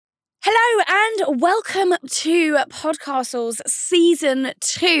and welcome to Podcastles Season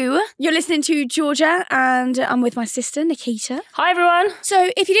 2. You're listening to Georgia, and I'm with my sister, Nikita. Hi, everyone.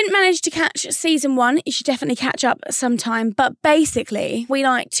 So if you didn't manage to catch Season 1, you should definitely catch up sometime. But basically, we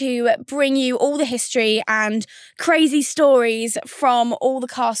like to bring you all the history and crazy stories from all the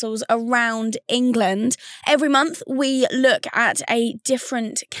castles around England. Every month, we look at a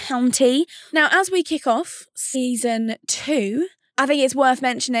different county. Now, as we kick off Season 2, I think it's worth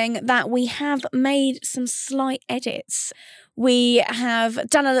mentioning that we have made some slight edits. We have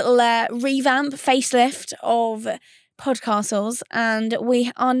done a little revamp, facelift of Podcastles, and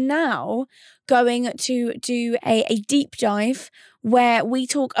we are now going to do a deep dive where we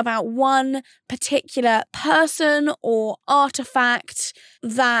talk about one particular person or artifact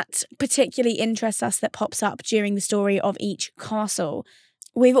that particularly interests us that pops up during the story of each castle.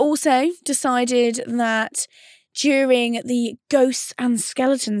 We've also decided that during the ghosts and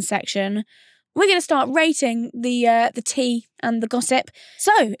skeletons section, we're going to start rating the tea and the gossip.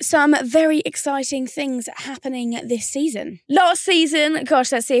 So, some very exciting things happening this season. Last season,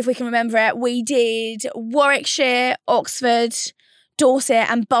 gosh, let's see if we can remember it, we did Warwickshire, Oxford,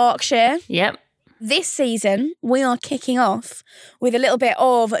 Dorset and Berkshire. Yep. This season, we are kicking off with a little bit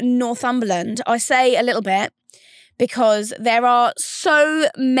of Northumberland. I say a little bit because there are so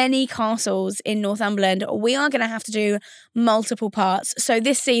many castles in Northumberland, we are going to have to do multiple parts. So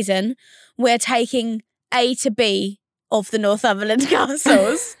this season, we're taking A to B of the Northumberland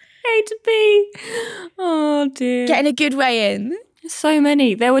castles. A to B. Oh, dear. Getting a good way in. So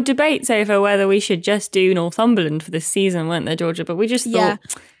many. There were debates over whether we should just do Northumberland for this season, weren't there, Georgia? But we just thought,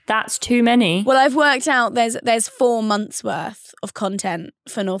 that's too many. Well, I've worked out there's 4 months worth of content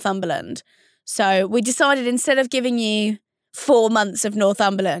for Northumberland. So we decided instead of giving you 4 months of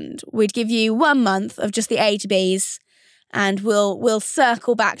Northumberland, we'd give you 1 month of just the A to Bs, and we'll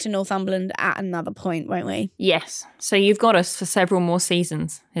circle back to Northumberland at another point, won't we? Yes. So you've got us for several more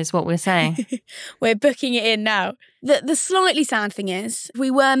seasons, is what we're saying. We're booking it in now. The slightly sad thing is,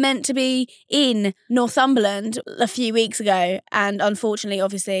 we were meant to be in Northumberland a few weeks ago, and unfortunately,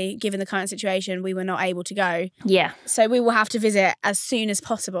 obviously, given the current situation, we were not able to go. Yeah. So we will have to visit as soon as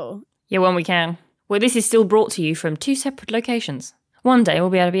possible. Yeah, when we can. Well, this is still brought to you from 2 separate locations. One day we'll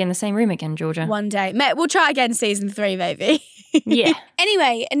be able to be in the same room again, Georgia. One day. We'll try again season 3, maybe. Yeah.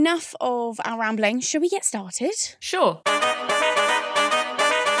 Anyway, enough of our rambling. Shall we get started? Sure.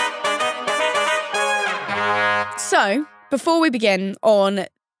 So, before we begin on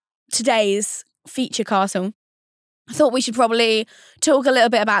today's feature castle, I thought we should probably talk a little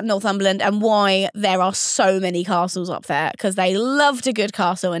bit about Northumberland and why there are so many castles up there, because they loved a good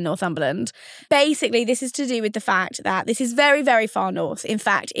castle in Northumberland. Basically, this is to do with the fact that this is very, very far north. In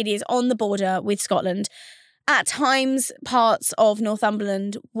fact, it is on the border with Scotland. At times, parts of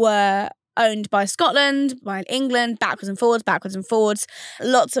Northumberland were owned by Scotland, by England, backwards and forwards,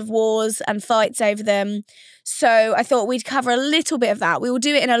 lots of wars and fights over them. So I thought we'd cover a little bit of that. We will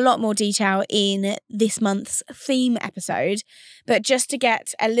do it in a lot more detail in this month's theme episode. But just to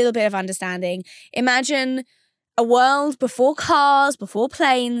get a little bit of understanding, imagine a world before cars, before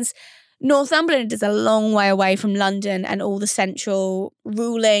planes. Northumberland is a long way away from London and all the central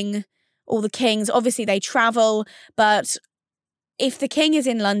ruling, all the kings. Obviously, they travel, but if the king is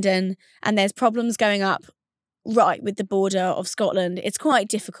in London and there's problems going up right with the border of Scotland, it's quite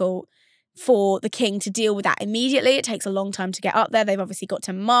difficult for the king to deal with that immediately. It takes a long time to get up there. They've obviously got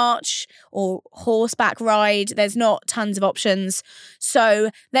to march or horseback ride. There's not tons of options. So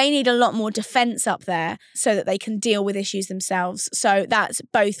they need a lot more defence up there so that they can deal with issues themselves. So that's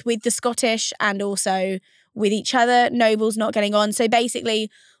both with the Scottish and also with each other, nobles not getting on. So basically,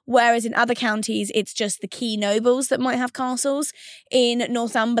 whereas in other counties, it's just the key nobles that might have castles, in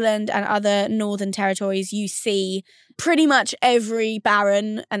Northumberland and other northern territories, you see pretty much every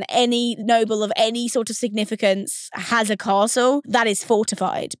baron and any noble of any sort of significance has a castle that is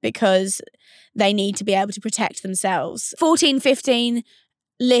fortified because they need to be able to protect themselves. 1415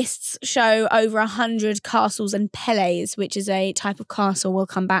 lists show over 100 castles and pelles, which is a type of castle we'll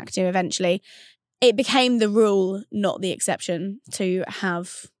come back to eventually. It became the rule, not the exception, to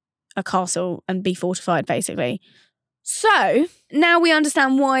have a castle and be fortified, basically. So, now we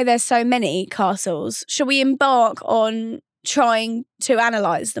understand why there's so many castles. Shall we embark on trying to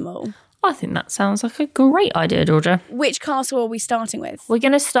analyse them all? I think that sounds like a great idea, Georgia. Which castle are we starting with? We're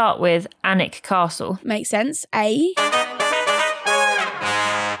going to start with Alnwick Castle. Makes sense. A.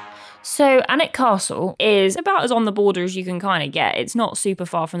 So Alnwick Castle is about as on the border as you can kind of get. It's not super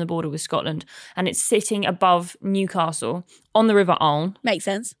far from the border with Scotland, and it's sitting above Newcastle on the River Alne. Makes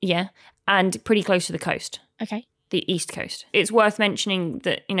sense. Yeah, and pretty close to the coast. Okay. the east coast. It's worth mentioning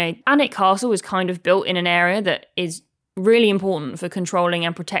that, Alnwick Castle was kind of built in an area that is really important for controlling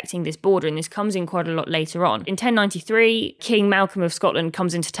and protecting this border, and this comes in quite a lot later on. In 1093, King Malcolm of Scotland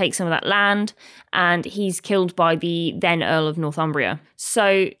comes in to take some of that land, and he's killed by the then Earl of Northumbria.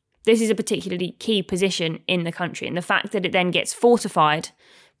 So this is a particularly key position in the country, and the fact that it then gets fortified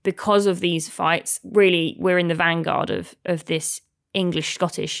because of these fights, really, we're in the vanguard of this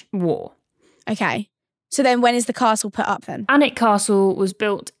English-Scottish war. Okay. So then when is the castle put up then? Alnwick Castle was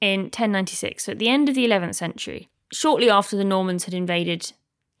built in 1096, so at the end of the 11th century, shortly after the Normans had invaded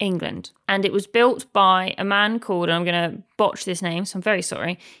England. And it was built by a man called, and I'm going to botch this name, so I'm very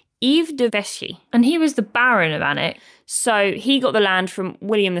sorry, Yves de Vesci. And he was the Baron of Alnwick. So he got the land from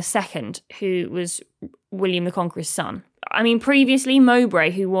William II, who was William the Conqueror's son. I mean, previously,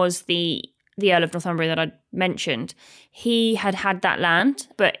 Mowbray, who was the Earl of Northumbria that I mentioned, he had that land,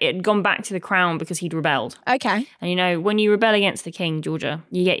 but it had gone back to the crown because he'd rebelled. Okay. And when you rebel against the king, Georgia,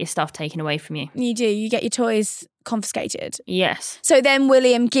 you get your stuff taken away from you. You do. You get your toys confiscated. Yes. So then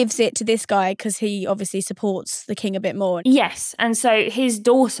William gives it to this guy because he obviously supports the king a bit more. Yes. And so his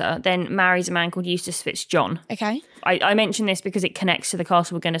daughter then marries a man called Eustace FitzJohn. Okay. I mention this because it connects to the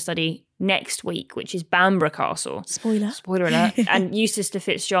castle we're going to study next week, which is Bamburgh Castle. Spoiler alert. And Eustace de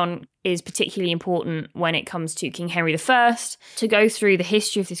FitzJohn is particularly important when it comes to King Henry I. To go through the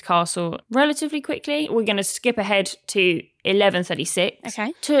history of this castle relatively quickly, we're going to skip ahead to 1136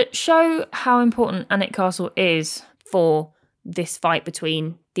 to show how important Alnwick Castle is for this fight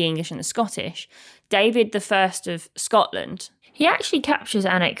between the English and the Scottish. David I of Scotland, he actually captures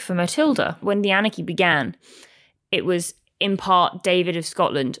Alnwick for Matilda. When the anarchy began, it was in part David of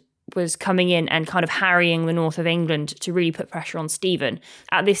Scotland was coming in and kind of harrying the north of England to really put pressure on Stephen.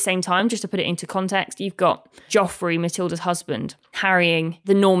 At this same time, just to put it into context, you've got Geoffrey, Matilda's husband, harrying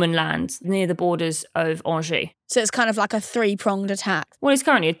the Norman lands near the borders of Anjou. So it's kind of like a three-pronged attack. Well, it's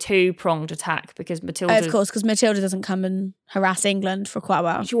currently a two-pronged attack because Matilda... Of course, because Matilda doesn't come and harass England for quite a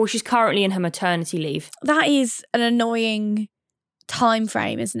while. Well, she's currently in her maternity leave. That is an annoying time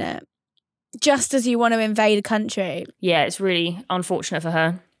frame, isn't it? Just as you want to invade a country. Yeah, it's really unfortunate for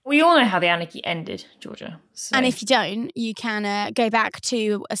her. We all know how the anarchy ended, Georgia. So. And if you don't, you can go back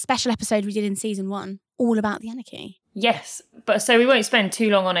to a special episode we did in season 1, all about the anarchy. Yes, but so we won't spend too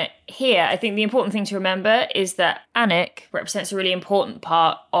long on it here. I think the important thing to remember is that Alnwick represents a really important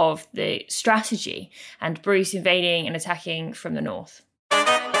part of the strategy and Bruce invading and attacking from the north.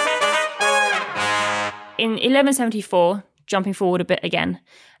 In 1174, jumping forward a bit again,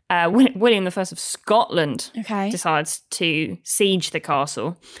 William I of Scotland decides to siege the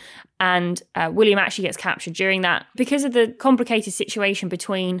castle, and William actually gets captured during that. Because of the complicated situation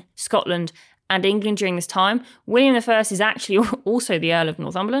between Scotland and England during this time, William I is actually also the Earl of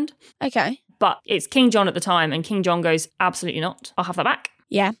Northumberland. Okay. But it's King John at the time, and King John goes, absolutely not, I'll have that back.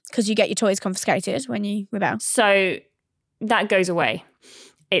 Yeah, because you get your toys confiscated when you rebel. So that goes away.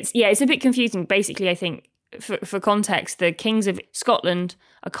 It's a bit confusing. Basically, I think, for context, the kings of Scotland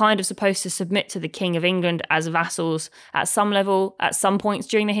are kind of supposed to submit to the King of England as vassals at some level, at some points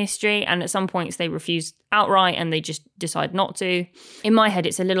during the history, and at some points they refuse outright and they just decide not to. In my head,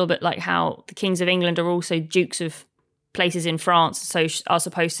 it's a little bit like how the kings of England are also dukes of places in France, so are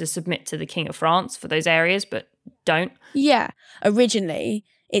supposed to submit to the King of France for those areas, but don't. Yeah. Originally,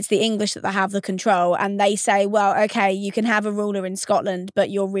 it's the English that have the control, and they say, well, okay, you can have a ruler in Scotland, but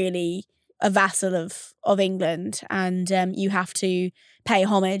you're really a vassal of England, and you have to pay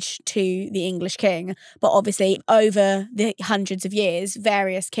homage to the English king. But obviously, over the hundreds of years,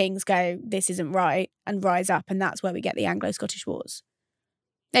 various kings go, this isn't right, and rise up, and that's where we get the Anglo-Scottish Wars.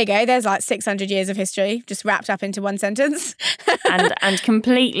 There you go. There's like 600 years of history just wrapped up into one sentence. and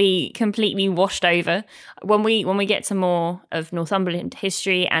completely washed over. When we get to more of Northumberland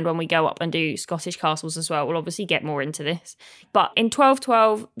history, and when we go up and do Scottish castles as well, we'll obviously get more into this. But in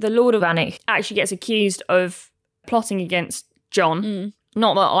 1212, the Lord of Alnwick actually gets accused of plotting against John. Mm.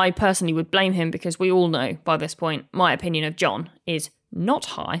 Not that I personally would blame him, because we all know by this point my opinion of John is not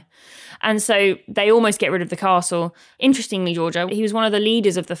high. And so they almost get rid of the castle. Interestingly, Georgia, he was one of the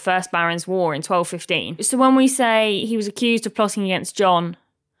leaders of the First Barons' War in 1215. So when we say he was accused of plotting against John,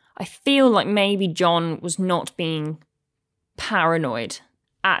 I feel like maybe John was not being paranoid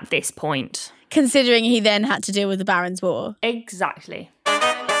at this point. Considering he then had to deal with the Barons' War. Exactly.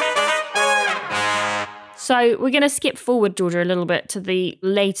 So we're going to skip forward, Georgia, a little bit to the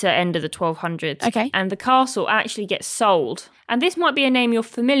later end of the 1200s. Okay. And the castle actually gets sold. And this might be a name you're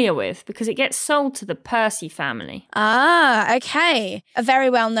familiar with because it gets sold to the Percy family. Ah, okay. A very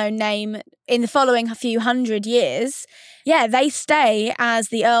well-known name. In the following few hundred years, Yeah, they stay as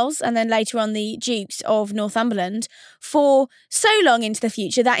the Earls and then later on the Dukes of Northumberland for so long into the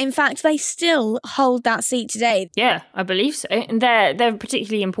future that in fact they still hold that seat today. Yeah, I believe so. And they're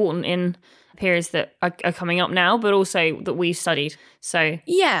particularly important in periods that are coming up now, but also that we've studied. So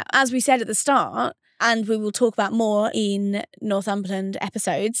yeah, as we said at the start, and we will talk about more in Northumberland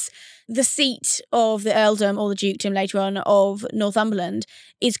episodes, the seat of the earldom or the dukedom later on of Northumberland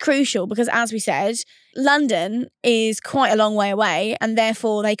is crucial because, as we said, London is quite a long way away and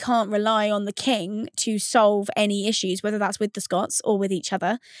therefore they can't rely on the king to solve any issues, whether that's with the Scots or with each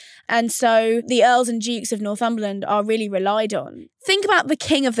other. And so the Earls and Dukes of Northumberland are really relied on. Think about the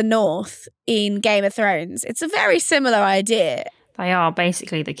King of the North in Game of Thrones. It's a very similar idea. They are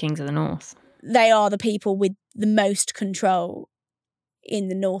basically the kings of the North. They are the people with the most control in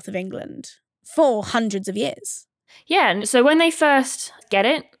the north of England for hundreds of years. Yeah, and so when they first get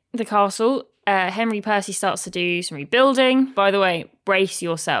it, the castle, Henry Percy starts to do some rebuilding. By the way, brace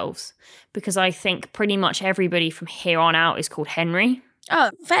yourselves, because I think pretty much everybody from here on out is called Henry.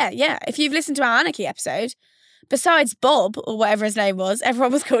 Oh, fair, yeah. If you've listened to our Anarchy episode, besides Bob, or whatever his name was,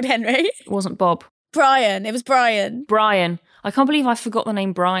 everyone was called Henry. It wasn't Bob. Brian. It was Brian. Brian. I can't believe I forgot the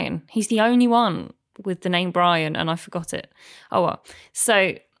name Brian. He's the only one with the name Brian and I forgot it. Oh well.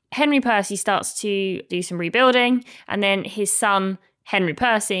 So Henry Percy starts to do some rebuilding and then his son, Henry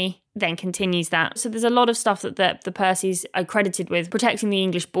Percy, then continues that. So there's a lot of stuff that the Percys are credited with protecting the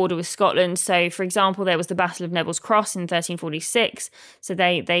English border with Scotland. So, for example, there was the Battle of Neville's Cross in 1346. So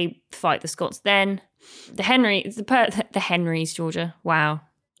they fight the Scots then. The Henrys, Georgia. Wow.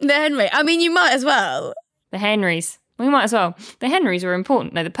 The Henry. I mean, you might as well. The Henrys. We might as well. The Henrys were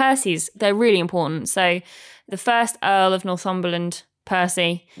important. No, the Percys, they're really important. So the first Earl of Northumberland,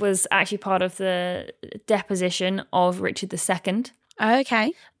 Percy, was actually part of the deposition of Richard II.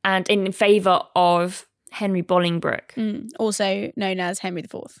 Okay. And in favour of Henry Bolingbroke. Also known as Henry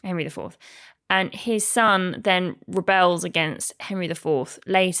IV. Henry IV. And his son then rebels against Henry IV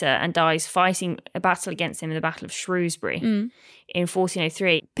later and dies fighting a battle against him in the Battle of Shrewsbury in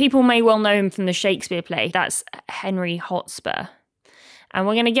 1403. People may well know him from the Shakespeare play. That's Henry Hotspur. And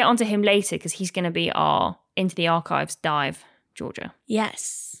we're going to get onto him later because he's going to be our Into the Archives dive, Georgia.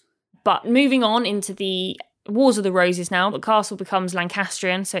 Yes. But moving on into the Wars of the Roses now, the castle becomes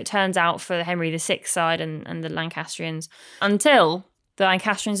Lancastrian. So it turns out for the Henry VI side and the Lancastrians until the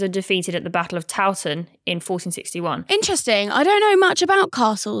Lancastrians are defeated at the Battle of Towton in 1461. Interesting. I don't know much about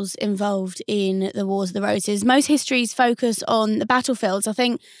castles involved in the Wars of the Roses. Most histories focus on the battlefields. I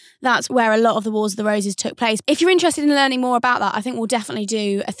think that's where a lot of the Wars of the Roses took place. If you're interested in learning more about that, I think we'll definitely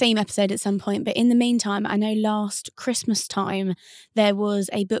do a theme episode at some point. But in the meantime, I know last Christmas time, there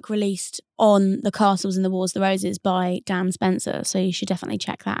was a book released on the castles in the Wars of the Roses by Dan Spencer. So you should definitely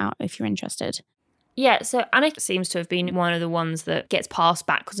check that out if you're interested. Yeah, so Alnwick seems to have been one of the ones that gets passed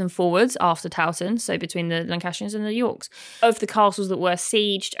backwards and forwards after Towton, so between the Lancastrians and the Yorks. Of the castles that were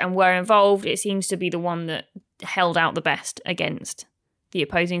sieged and were involved, it seems to be the one that held out the best against the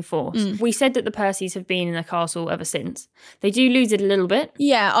opposing force. We said that the Percys have been in the castle ever since. They do lose it a little bit.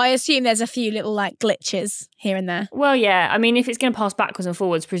 Yeah, I assume there's a few little glitches here and there. Well, yeah, I mean, if it's going to pass backwards and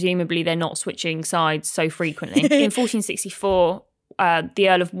forwards, presumably they're not switching sides so frequently. In 1464... the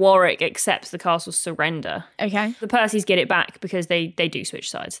Earl of Warwick accepts the castle's surrender. Okay. The Percys get it back because they do switch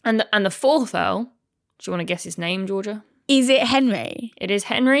sides. And the fourth Earl, do you want to guess his name, Georgia? Is it Henry? It is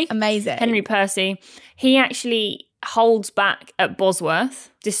Henry. Amazing. Henry Percy. He actually holds back at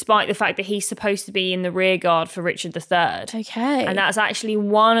Bosworth, despite the fact that he's supposed to be in the rear guard for Richard III. Okay. And that's actually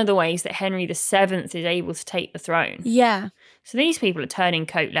one of the ways that Henry VII is able to take the throne. Yeah. So these people are turning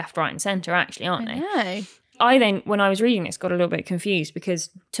coat left, right and centre, actually, aren't they? I know. I then, when I was reading this, got a little bit confused because,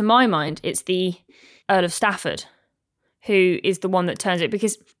 to my mind, it's the Earl of Stafford who is the one that turns it,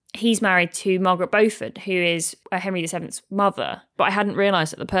 because he's married to Margaret Beaufort, who is Henry VII's mother. But I hadn't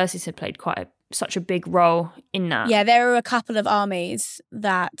realised that the Percys had played such a big role in that. Yeah, there are a couple of armies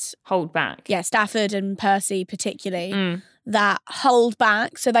that hold back. Yeah, Stafford and Percy particularly. That hold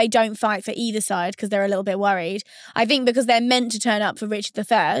back so they don't fight for either side because they're a little bit worried. I think because they're meant to turn up for Richard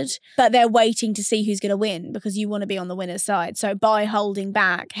III, but they're waiting to see who's going to win because you want to be on the winner's side. So by holding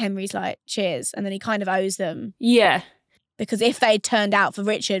back, Henry's like, cheers. And then he kind of owes them. Yeah. Because if they'd turned out for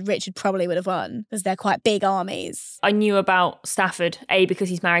Richard probably would have won because they're quite big armies. I knew about Stafford, because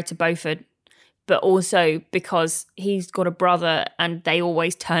he's married to Beaufort, but also because he's got a brother and they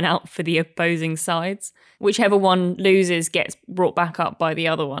always turn out for the opposing sides. Whichever one loses gets brought back up by the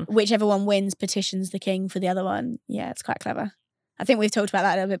other one. Whichever one wins petitions the king for the other one. Yeah, it's quite clever. I think we've talked about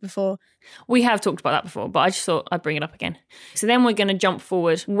that a little bit before. We have talked about that before, but I just thought I'd bring it up again. So then we're going to jump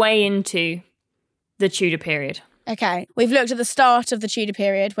forward way into the Tudor period. Okay. We've looked at the start of the Tudor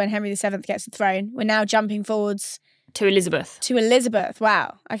period when Henry VII gets the throne. We're now jumping forwards To Elizabeth. to Elizabeth.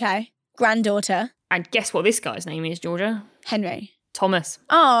 Wow. Okay. Granddaughter. And guess what this guy's name is, Georgia? Henry. Thomas.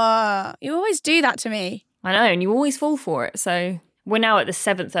 Oh, you always do that to me. I know, and you always fall for it. So we're now at the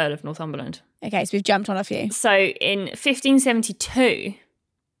 7th Earl of Northumberland. Okay, so we've jumped on a few. So in 1572,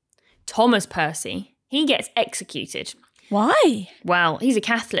 Thomas Percy, he gets executed. Why? Well, he's a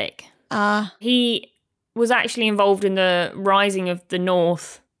Catholic. Ah. He was actually involved in the rising of the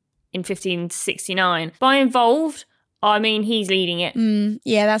North in 1569. By involved, I mean he's leading it.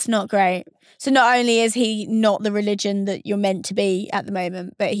 Yeah, that's not great. So not only is he not the religion that you're meant to be at the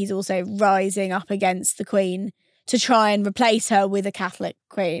moment, but he's also rising up against the Queen to try and replace her with a Catholic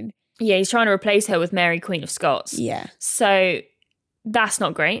Queen. Yeah, he's trying to replace her with Mary, Queen of Scots. Yeah. So that's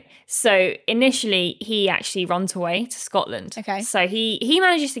not great. So initially, he actually runs away to Scotland. Okay. So he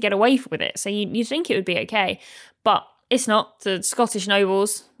manages to get away with it. So you'd think it would be okay. But it's not. The Scottish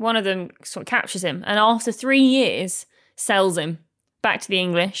nobles, one of them sort of captures him. And after 3 years, sells him back to the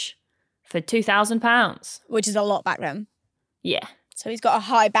English for £2,000. Which is a lot back then. Yeah. So he's got a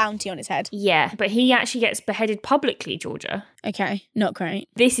high bounty on his head. Yeah. But he actually gets beheaded publicly, Georgia. Okay, not great.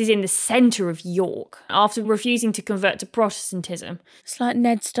 This is in the centre of York after refusing to convert to Protestantism. It's like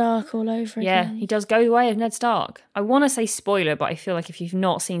Ned Stark all over Yeah, again. he does go the way of Ned Stark. I want to say spoiler, but I feel like if you've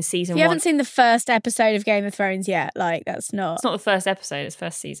not seen season If you 1... haven't seen the first episode of Game of Thrones yet, like, that's not... It's not the first episode, it's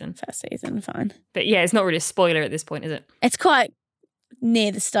first season. First season, fine. But yeah, it's not really a spoiler at this point, is it? It's quite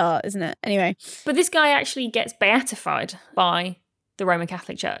near the start, isn't it? Anyway. But this guy actually gets beatified by the Roman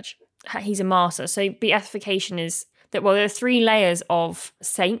Catholic Church. He's a martyr. So beatification is that, well, there are 3 layers of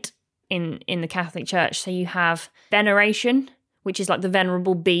saint in the Catholic Church. So you have veneration, which is like the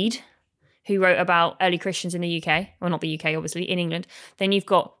Venerable Bede, who wrote about early Christians in the UK. Well, not the UK, obviously, in England. Then you've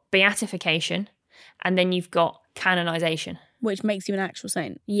got beatification, and then you've got canonization. Which makes you an actual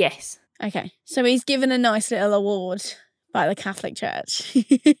saint. Yes. Okay. So he's given a nice little award by the Catholic Church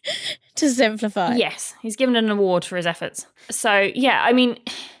to simplify. Yes, he's given an award for his efforts. So yeah, I mean,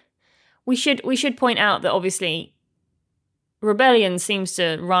 we should point out that obviously rebellion seems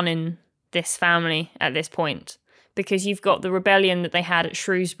to run in this family at this point, because you've got the rebellion that they had at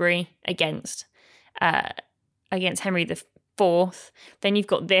Shrewsbury against Henry IV. Then you've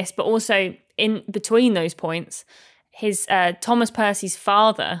got this, but also in between those points, his Thomas Percy's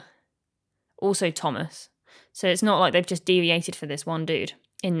father, also Thomas. So it's not like they've just deviated for this one dude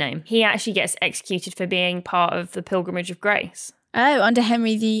in name. He actually gets executed for being part of the Pilgrimage of Grace. Oh, under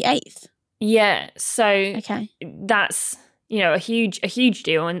Henry VIII. Yeah, so Okay. that's, a huge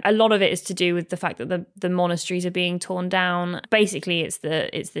deal, and a lot of it is to do with the fact that the monasteries are being torn down. Basically, it's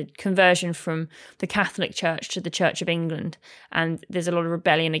the conversion from the Catholic Church to the Church of England, and there's a lot of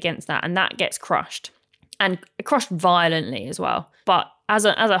rebellion against that, and that gets crushed, and crushed violently as well. But as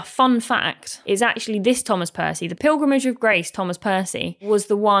a fun fact, is actually this Thomas Percy, the Pilgrimage of Grace Thomas Percy, was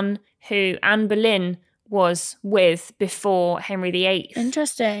the one who Anne Boleyn was with before Henry VIII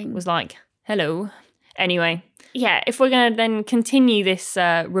Interesting. was like, hello. Anyway, yeah, if we're going to then continue this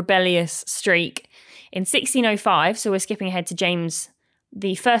rebellious streak, in 1605, so we're skipping ahead to James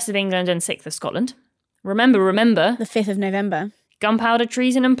the 1st of England and 6th of Scotland. Remember, The 5th of November. gunpowder,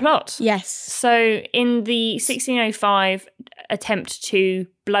 treason and plot. Yes. So in the 1605 attempt to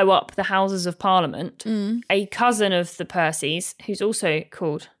blow up the Houses of Parliament, a cousin of the Percys, who's also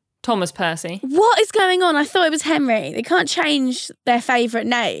called Thomas Percy. What is going on? I thought it was Henry. They can't change their favourite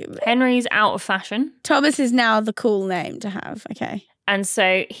name. Henry's out of fashion. Thomas is now the cool name to have. Okay. And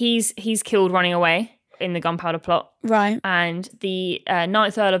so he's killed running away in the gunpowder plot. Right. And the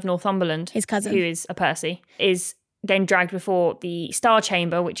 9th Earl of Northumberland, His cousin. who is a Percy, is then dragged before the Star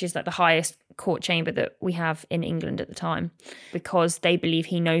Chamber, which is like the highest court chamber that we have in England at the time, because they believe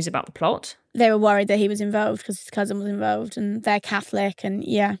he knows about the plot. They were worried that he was involved because his cousin was involved and they're Catholic and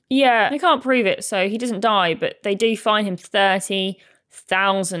yeah. Yeah, they can't prove it, so he doesn't die, but they do fine him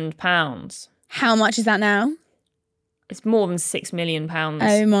 £30,000. How much is that now? It's more than £6 million.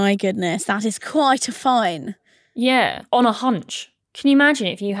 Oh my goodness, that is quite a fine. Yeah, on a hunch. Can you imagine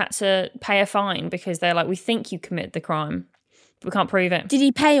if you had to pay a fine because they're like, we think you committed the crime, but we can't prove it? Did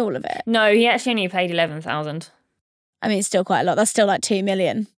he pay all of it? No, he actually only paid 11,000. I mean, it's still quite a lot. That's still like 2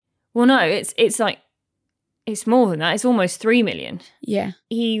 million. Well, no, it's like, it's more than that. It's almost 3 million. Yeah.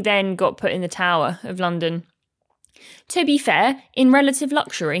 He then got put in the Tower of London. To be fair, in relative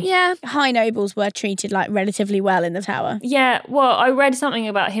luxury. Yeah. High nobles were treated like relatively well in the Tower. Yeah, well, I read something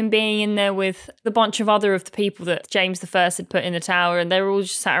about him being in there with the bunch of the people that James I had put in the Tower, and they were all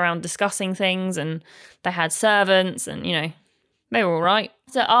just sat around discussing things, and they had servants, and, They were all right.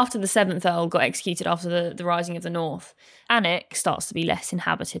 So after the 7th Earl got executed after the Rising of the North, Alnwick starts to be less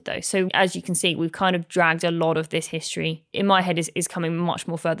inhabited though. So as you can see, we've kind of dragged a lot of this history, in my head, is coming much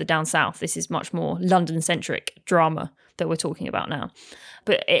more further down south. This is much more London-centric drama that we're talking about now.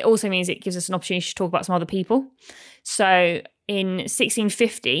 But it also means it gives us an opportunity to talk about some other people. So in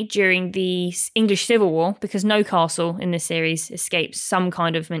 1650, during the English Civil War, because no castle in this series escapes some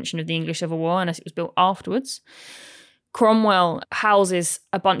kind of mention of the English Civil War unless it was built afterwards, Cromwell houses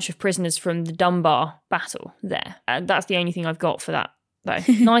a bunch of prisoners from the Dunbar battle there. That's the only thing I've got for that, though.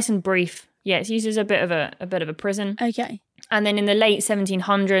 Nice and brief. Yeah, it's used as a bit of a prison. Okay. And then in the late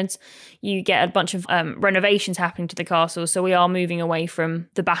 1700s, you get a bunch of renovations happening to the castle. So we are moving away from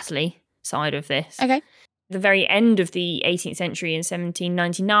the battley side of this. Okay. The very end of the 18th century in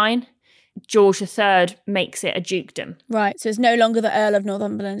 1799, George III makes it a dukedom. Right, so it's no longer the Earl of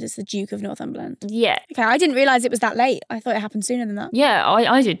Northumberland, it's the Duke of Northumberland. Yeah. Okay, I didn't realise it was that late. I thought it happened sooner than that. Yeah,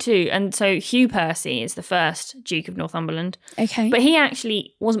 I did too. And so Hugh Percy is the first Duke of Northumberland. Okay. But he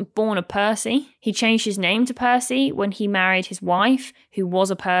actually wasn't born a Percy. He changed his name to Percy when he married his wife, who was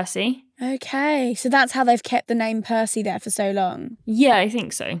a Percy. Okay, so that's how they've kept the name Percy there for so long. Yeah, I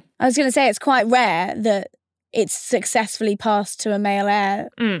think so. I was going to say, it's quite rare that it's successfully passed to a male heir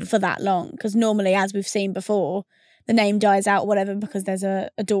for that long, because normally, as we've seen before, the name dies out or whatever because there's a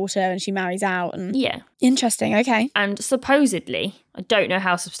daughter and she marries out. And yeah. Interesting, okay. And supposedly, I don't know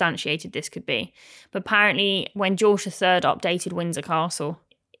how substantiated this could be, but apparently when George III updated Windsor Castle,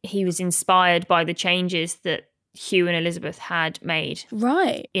 he was inspired by the changes that Hugh and Elizabeth had made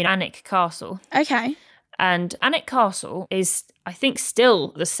in Alnwick Castle. Okay. And Alnwick Castle is, I think,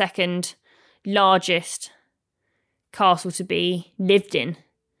 still the second largest castle to be lived in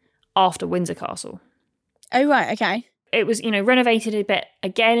after Windsor Castle. Oh, right, okay. It was, renovated a bit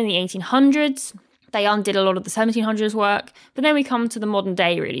again in the 1800s. They undid a lot of the 1700s work. But then we come to the modern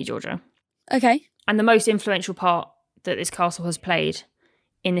day, really, Georgia. Okay. And the most influential part that this castle has played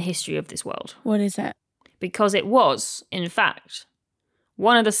in the history of this world. What is it? Because it was, in fact,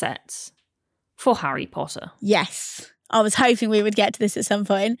 one of the sets for Harry Potter. Yes. I was hoping we would get to this at some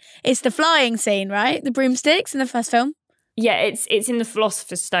point. It's the flying scene, right? The broomsticks in the first film? Yeah, it's in the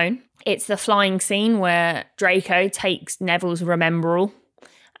Philosopher's Stone. It's the flying scene where Draco takes Neville's Remembrall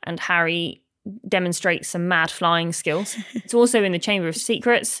and Harry demonstrates some mad flying skills. It's also in the Chamber of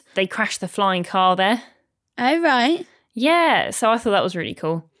Secrets. They crash the flying car there. Oh, right. Yeah, so I thought that was really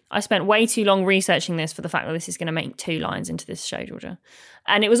cool. I spent way too long researching this for the fact that this is going to make 2 lines into this show, Georgia.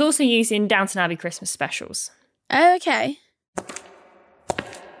 And it was also used in Downton Abbey Christmas specials. Oh, okay.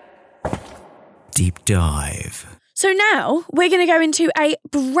 Deep dive. So now we're going to go into a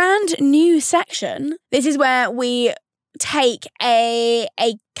brand new section. This is where we take a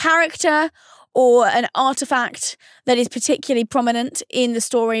character or an artifact that is particularly prominent in the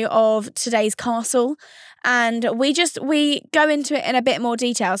story of today's castle, and we go into it in a bit more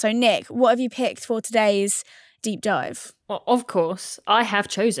detail. So Nick, what have you picked for today's deep dive? Well, of course, I have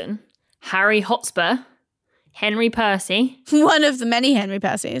chosen Harry Hotspur, Henry Percy. One of the many Henry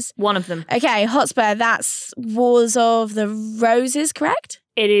Percys. One of them. Okay, Hotspur, that's Wars of the Roses, correct?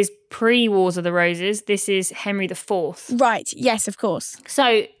 It is pre-Wars of the Roses. This is Henry IV. Right, yes, of course.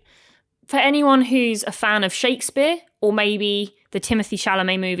 So, for anyone who's a fan of Shakespeare, or maybe the Timothée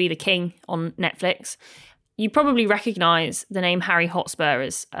Chalamet movie, The King, on Netflix, you probably recognise the name Harry Hotspur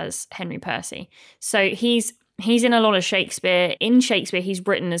as Henry Percy. So he's in a lot of Shakespeare. In Shakespeare, he's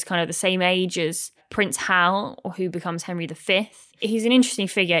written as kind of the same age as Prince Hal, or who becomes Henry V. He's an interesting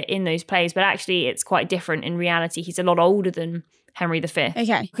figure in those plays, but actually it's quite different in reality. He's a lot older than Henry V.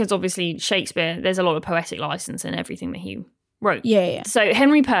 Okay. Because obviously Shakespeare, there's a lot of poetic license in everything that he wrote. Yeah. So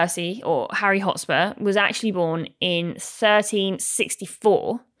Henry Percy, or Harry Hotspur, was actually born in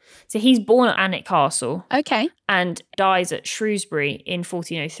 1364. So he's born at Alnwick Castle. Okay. And dies at Shrewsbury in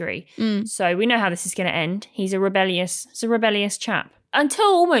 1403. So we know how this is going to end. He's a rebellious chap. Until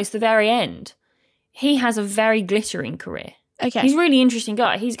almost the very end, he has a very glittering career. Okay. He's a really interesting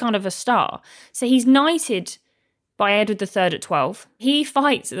guy. He's kind of a star. So he's knighted by Edward III at 12. He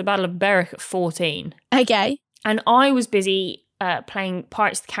fights at the Battle of Berwick at 14. Okay. And I was busy playing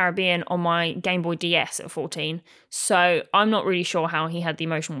Pirates of the Caribbean on my Game Boy DS at 14. So I'm not really sure how he had the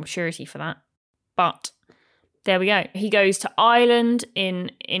emotional maturity for that. But there we go. He goes to Ireland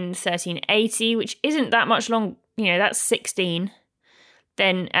in 1380, which isn't that much long. That's 16.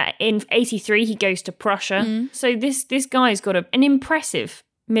 Then in 83, he goes to Prussia. So this guy's got an impressive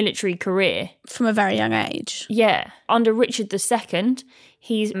military career. From a very young age. Yeah. Under Richard II,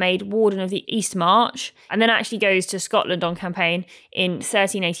 he's made Warden of the East March, and then actually goes to Scotland on campaign in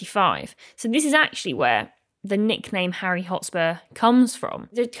 1385. So this is actually where the nickname Harry Hotspur comes from.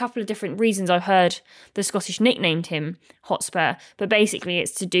 There's a couple of different reasons I've heard the Scottish nicknamed him Hotspur, but basically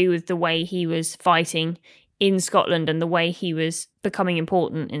it's to do with the way he was fighting in Scotland and the way he was becoming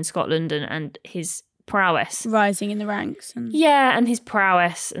important in Scotland and his prowess. Rising in the ranks. And his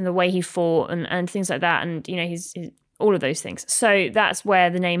prowess and the way he fought and things like that, and, you know, his all of those things. So that's where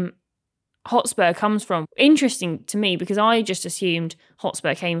the name Hotspur comes from. Interesting to me, because I just assumed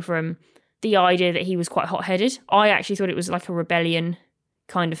Hotspur came from the idea that he was quite hot-headed. I actually thought it was like a rebellion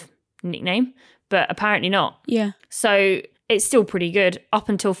kind of nickname, but apparently not. Yeah. So it's still pretty good. Up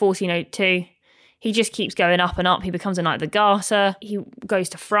until 1402, he just keeps going up and up. He becomes a Knight of the Garter. He goes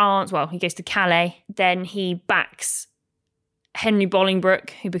to France. Well, he goes to Calais. Then he backs Henry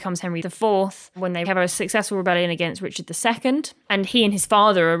Bolingbroke, who becomes Henry IV, when they have a successful rebellion against Richard II. And he and his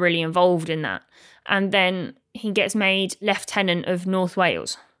father are really involved in that. And then he gets made Lieutenant of North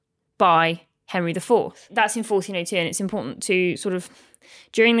Wales by Henry IV. That's in 1402, and it's important to sort of,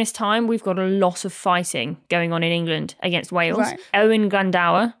 during this time, we've got a lot of fighting going on in England against Wales. Right. Owen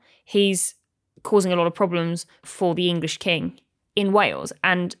Glendower, he's causing a lot of problems for the English king in Wales,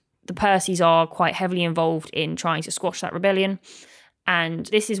 and the Percys are quite heavily involved in trying to squash that rebellion. And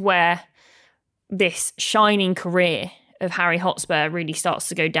this is where this shining career of Harry Hotspur really starts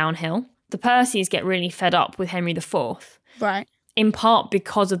to go downhill. The Percys get really fed up with Henry IV. Right. In part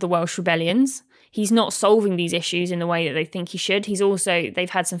because of the Welsh rebellions. He's not solving these issues in the way that they think he should. They've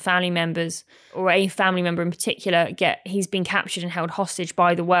had some family members, or a family member in particular, he's been captured and held hostage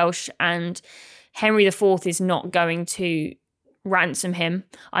by the Welsh, and Henry IV is not going to ransom him.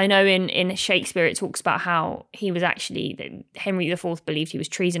 I know in Shakespeare it talks about how Henry IV believed he was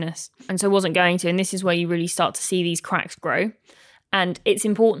treasonous, and so wasn't going to, and this is where you really start to see these cracks grow. And it's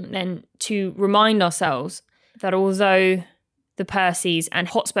important then to remind ourselves that although the Percys, and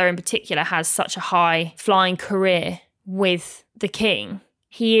Hotspur in particular, has such a high flying career with the king,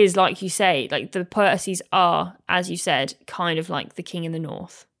 he is, like you say, like the Percys are, as you said, kind of like the king in the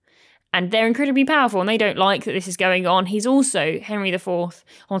north. And they're incredibly powerful, and they don't like that this is going on. He's also, Henry IV,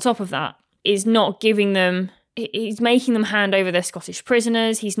 on top of that, is not giving them, he's making them hand over their Scottish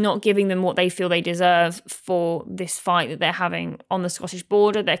prisoners. He's not giving them what they feel they deserve for this fight that they're having on the Scottish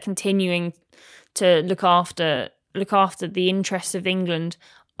border. They're continuing to look after the interests of England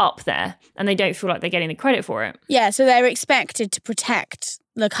up there, and they don't feel like they're getting the credit for it. Yeah, so they're expected to protect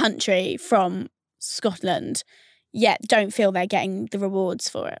the country from Scotland, yet don't feel they're getting the rewards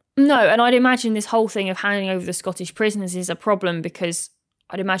for it. No, and I'd imagine this whole thing of handing over the Scottish prisoners is a problem, because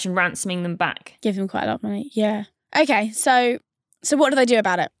I'd imagine ransoming them back. Give them quite a lot of money, yeah. Okay, so what do they do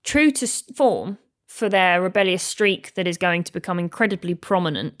about it? True to form for their rebellious streak that is going to become incredibly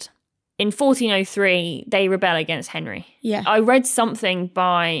prominent, in 1403, they rebel against Henry. Yeah. I read something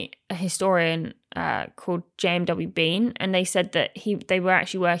by a historian called J.M.W. Bean, and they said that they were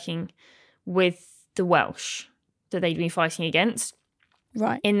actually working with the Welsh that they'd been fighting against.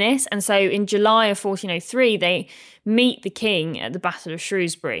 Right. In this. And so in July of 1403, they meet the king at the Battle of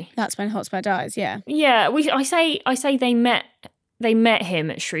Shrewsbury. That's when Hotspur dies, yeah. Yeah, I say they met him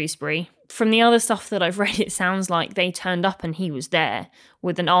at Shrewsbury. From the other stuff that I've read, it sounds like they turned up and he was there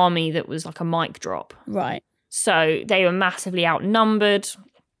with an army that was like a mic drop. Right. So they were massively outnumbered.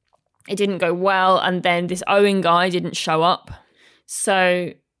 It didn't go well. And then this Owen guy didn't show up.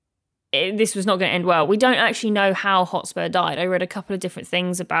 So this was not going to end well. We don't actually know how Hotspur died. I read a couple of different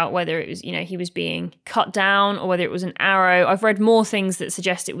things about whether it was, he was being cut down or whether it was an arrow. I've read more things that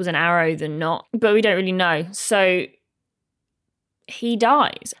suggest it was an arrow than not, but we don't really know. So he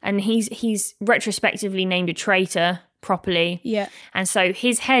dies, and he's retrospectively named a traitor properly. Yeah. And so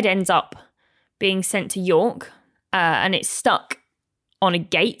his head ends up being sent to York, and it's stuck on a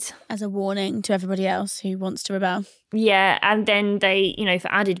gate. As a warning to everybody else who wants to rebel. Yeah, and then they,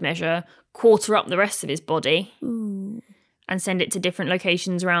 for added measure, quarter up the rest of his body. Ooh. And send it to different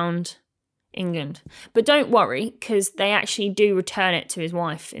locations around England. But don't worry, because they actually do return it to his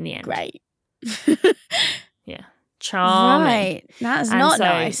wife in the end. Great. Yeah. Charming. Right. That's not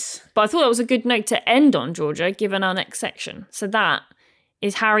nice. But I thought that was a good note to end on, Georgia, given our next section. So that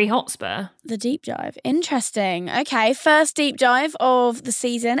is Harry Hotspur. The deep dive. Interesting. Okay, first deep dive of the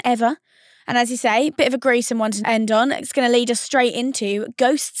season ever. And as you say, bit of a gruesome one to end on. It's going to lead us straight into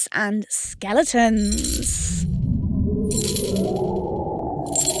Ghosts and Skeletons.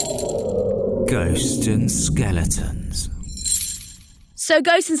 Ghosts and Skeletons. So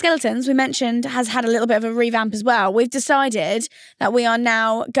Ghosts and Skeletons, we mentioned, has had a little bit of a revamp as well. We've decided that we are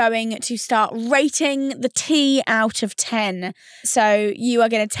now going to start rating the tea out of 10. So you are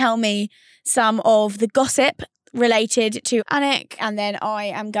going to tell me some of the gossip related to Anik, and then I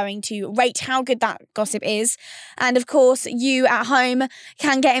am going to rate how good that gossip is. And of course, you at home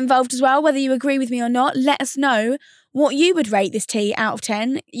can get involved as well, whether you agree with me or not. Let us know what you would rate this tea out of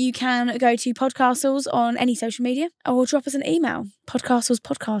 10. You can go to Podcastles on any social media or drop us an email,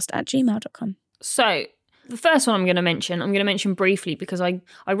 podcastlespodcast@gmail.com. So the first one I'm going to mention briefly because I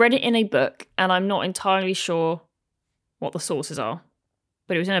read it in a book and I'm not entirely sure what the sources are,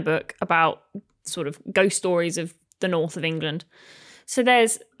 but it was in a book about sort of ghost stories of the north of England. So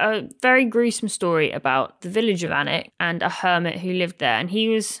there's a very gruesome story about the village of Anik and a hermit who lived there, and he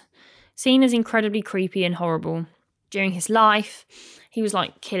was seen as incredibly creepy and horrible. During his life, he was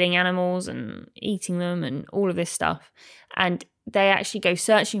like killing animals and eating them and all of this stuff. And they actually go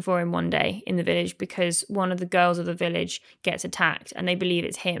searching for him one day in the village because one of the girls of the village gets attacked and they believe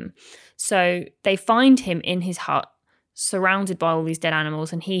it's him. So they find him in his hut, surrounded by all these dead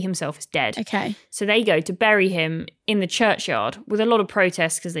animals, and he himself is dead. Okay. So they go to bury him in the churchyard with a lot of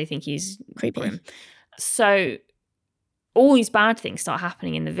protests because they think he's Creepy. grim. So all these bad things start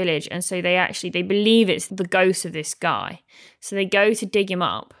happening in the village, and so they believe it's the ghost of this guy. So they go to dig him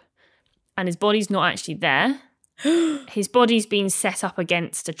up, and his body's not actually there. His body's been set up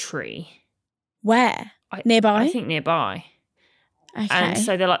against a tree. Where? Nearby? I think nearby. Okay. And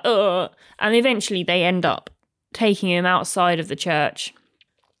so they're like, ugh. And eventually they end up taking him outside of the church.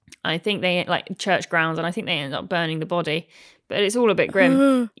 I think they like church grounds, and I think they end up burning the body. But it's all a bit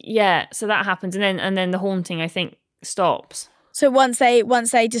grim. Yeah, so that happens, and then the haunting, I think, stops. So once they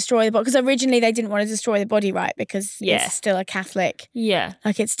destroy the body, because originally they didn't want to destroy the body, right? Because it's still a Catholic. Yeah.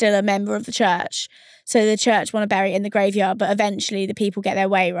 Like it's still a member of the church. So the church want to bury it in the graveyard, but eventually the people get their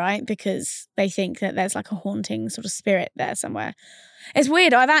way, right? Because they think that there's like a haunting sort of spirit there somewhere. It's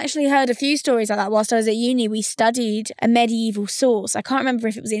weird. I've actually heard a few stories like that whilst I was at uni. We studied a medieval source. I can't remember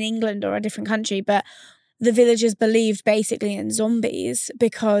if it was in England or a different country, but the villagers believed basically in zombies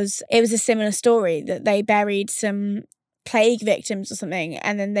because it was a similar story that they buried some plague victims or something,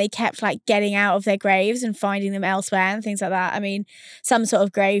 and then they kept like getting out of their graves and finding them elsewhere and things like that. I mean, some sort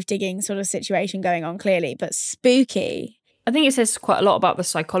of grave digging sort of situation going on clearly, but spooky. I think it says quite a lot about the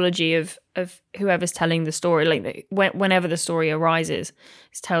psychology of whoever's telling the story. Like whenever the story arises,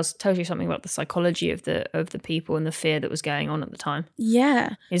 it tells you something about the psychology of the people and the fear that was going on at the time.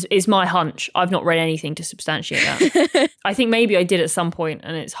 Yeah, is my hunch. I've not read anything to substantiate that. I think maybe I did at some point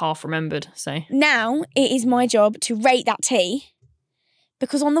and it's half remembered. So now it is my job to rate that tea.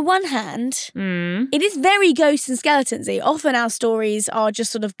 Because on the one hand, it is very ghosts and skeletons-y. Often our stories are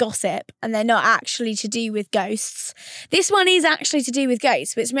just sort of gossip and they're not actually to do with ghosts. This one is actually to do with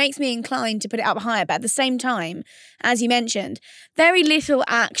ghosts, which makes me inclined to put it up higher. But at the same time, as you mentioned, very little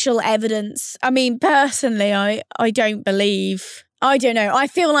actual evidence. I mean, personally, I don't believe... I don't know. I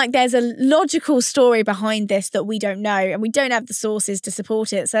feel like there's a logical story behind this that we don't know, and we don't have the sources to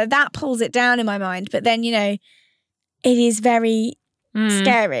support it. So that pulls it down in my mind. But then, you know, it is very...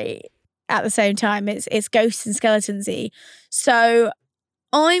 scary at the same time. It's ghosts and skeletons-y. So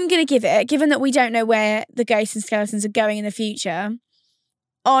I'm going to give it, given that we don't know where the ghosts and skeletons are going in the future,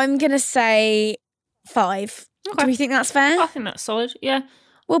 I'm going to say 5. Okay. Do we think that's fair? I think that's solid, yeah.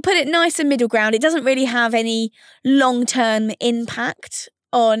 We'll put it nice and middle ground. It doesn't really have any long-term impact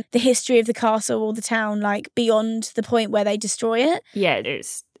on the history of the castle or the town, like beyond the point where they destroy it. Yeah,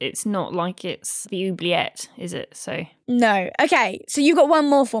 it's not like it's the oubliette, is it? So no. Okay, so you got one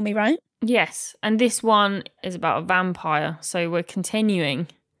more for me, right? Yes, and this one is about a vampire. So we're continuing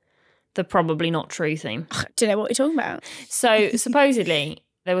the probably not true theme. Do you know what you're talking about? So supposedly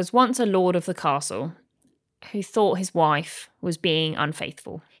there was once a lord of the castle who thought his wife was being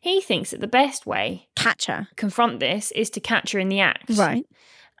unfaithful. He thinks that the best way catch her, confront this, is to catch her in the act. Right.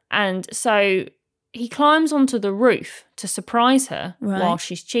 And so he climbs onto the roof to surprise her while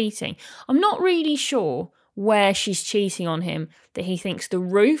she's cheating. I'm not really sure where she's cheating on him that he thinks the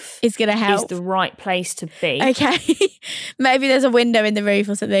roof is going to help. Is the right place to be. Okay. Maybe there's a window in the roof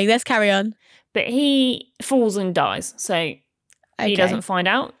or something. Let's carry on. But he falls and dies. So he doesn't find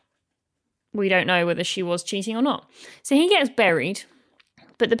out. We don't know whether she was cheating or not. So he gets buried,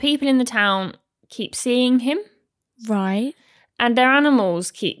 but the people in the town keep seeing him. Right. And their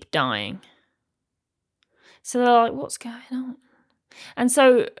animals keep dying. So they're like, what's going on? And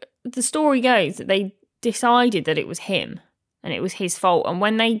so the story goes that they decided that it was him and it was his fault. And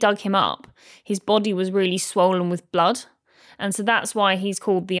when they dug him up, his body was really swollen with blood. And so that's why he's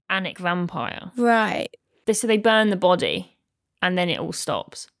called the Anik vampire. Right. So they burn the body and then it all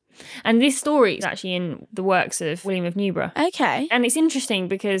stops. And this story is actually in the works of William of Newburgh. Okay. And it's interesting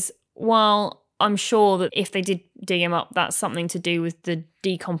because while I'm sure that if they did dig him up, that's something to do with the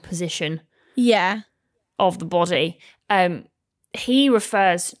decomposition of the body, he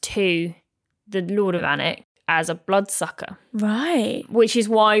refers to the Lord of Anik as a bloodsucker. Right. Which is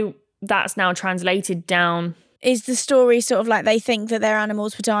why that's now translated down. Is the story sort of like they think that their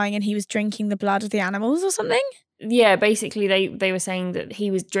animals were dying and he was drinking the blood of the animals or something? Yeah, basically they were saying that he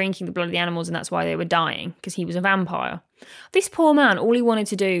was drinking the blood of the animals and that's why they were dying, because he was a vampire. This poor man, all he wanted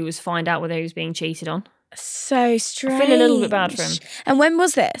to do was find out whether he was being cheated on. So strange. I feel a little bit bad for him. And when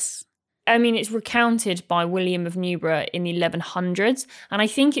was this? I mean, it's recounted by William of Newburgh in the 1100s, and I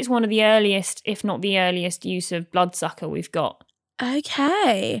think it's one of the earliest, if not the earliest, use of bloodsucker we've got.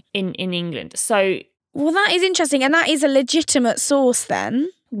 Okay. In England. So... Well, that is interesting, and that is a legitimate source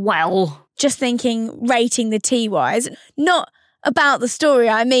then. Well... Just thinking, rating the tea-wise, not about the story,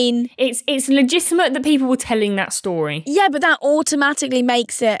 I mean... It's legitimate that people were telling that story. Yeah, but that automatically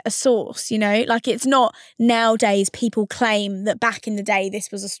makes it a source, you know? Like, it's not nowadays people claim that back in the day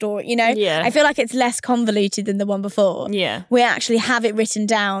this was a story, you know? Yeah. I feel like it's less convoluted than the one before. Yeah. We actually have it written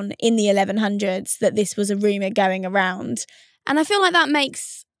down in the 1100s that this was a rumour going around. And I feel like that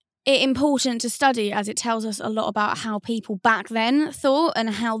makes it important to study, as it tells us a lot about how people back then thought and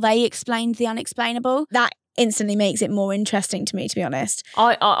how they explained the unexplainable. That instantly makes it more interesting to me, to be honest.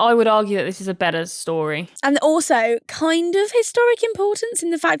 I would argue that this is a better story. And also kind of historic importance in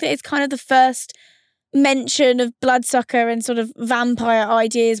the fact that it's kind of the first mention of bloodsucker and sort of vampire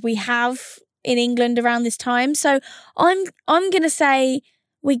ideas we have in England around this time. So I'm going to say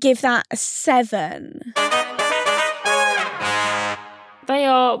we give that a 7. They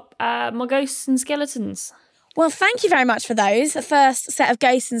are my ghosts and skeletons. Well, thank you very much for those. The first set of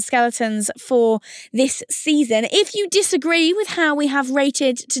ghosts and skeletons for this season. If you disagree with how we have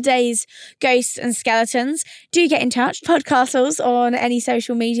rated today's ghosts and skeletons, do get in touch. Podcastles on any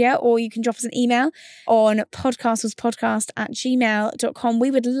social media, or you can drop us an email on podcastlespodcast@gmail.com.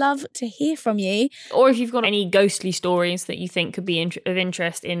 We would love to hear from you. Or if you've got any ghostly stories that you think could be of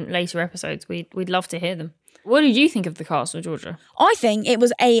interest in later episodes, we'd love to hear them. What did you think of the castle, Georgia? I think it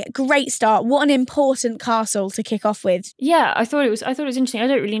was a great start. What an important castle to kick off with. Yeah, I thought it was interesting. I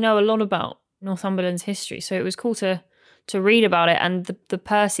don't really know a lot about Northumberland's history, so it was cool to read about it. And the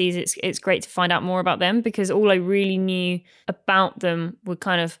Percys, it's great to find out more about them, because all I really knew about them were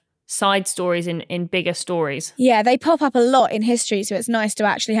kind of side stories in bigger stories. Yeah, they pop up a lot in history, so it's nice to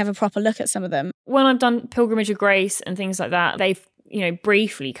actually have a proper look at some of them. When I've done Pilgrimage of Grace and things like that, they've,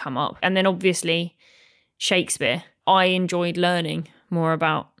 briefly come up. And then obviously Shakespeare, I enjoyed learning more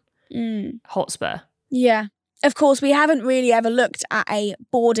about Hotspur. Yeah. Of course, we haven't really ever looked at a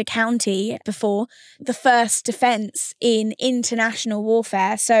border county before, the first defence in international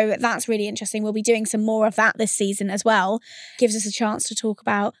warfare. So that's really interesting. We'll be doing some more of that this season as well. Gives us a chance to talk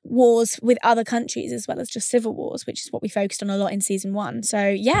about wars with other countries as well as just civil wars, which is what we focused on a lot in season 1. So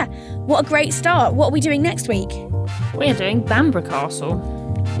yeah, what a great start. What are we doing next week? We are doing Bamburgh Castle.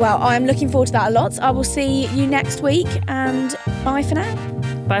 Well, I'm looking forward to that a lot. I will see you next week, and bye for now.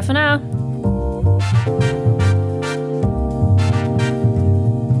 Bye for now.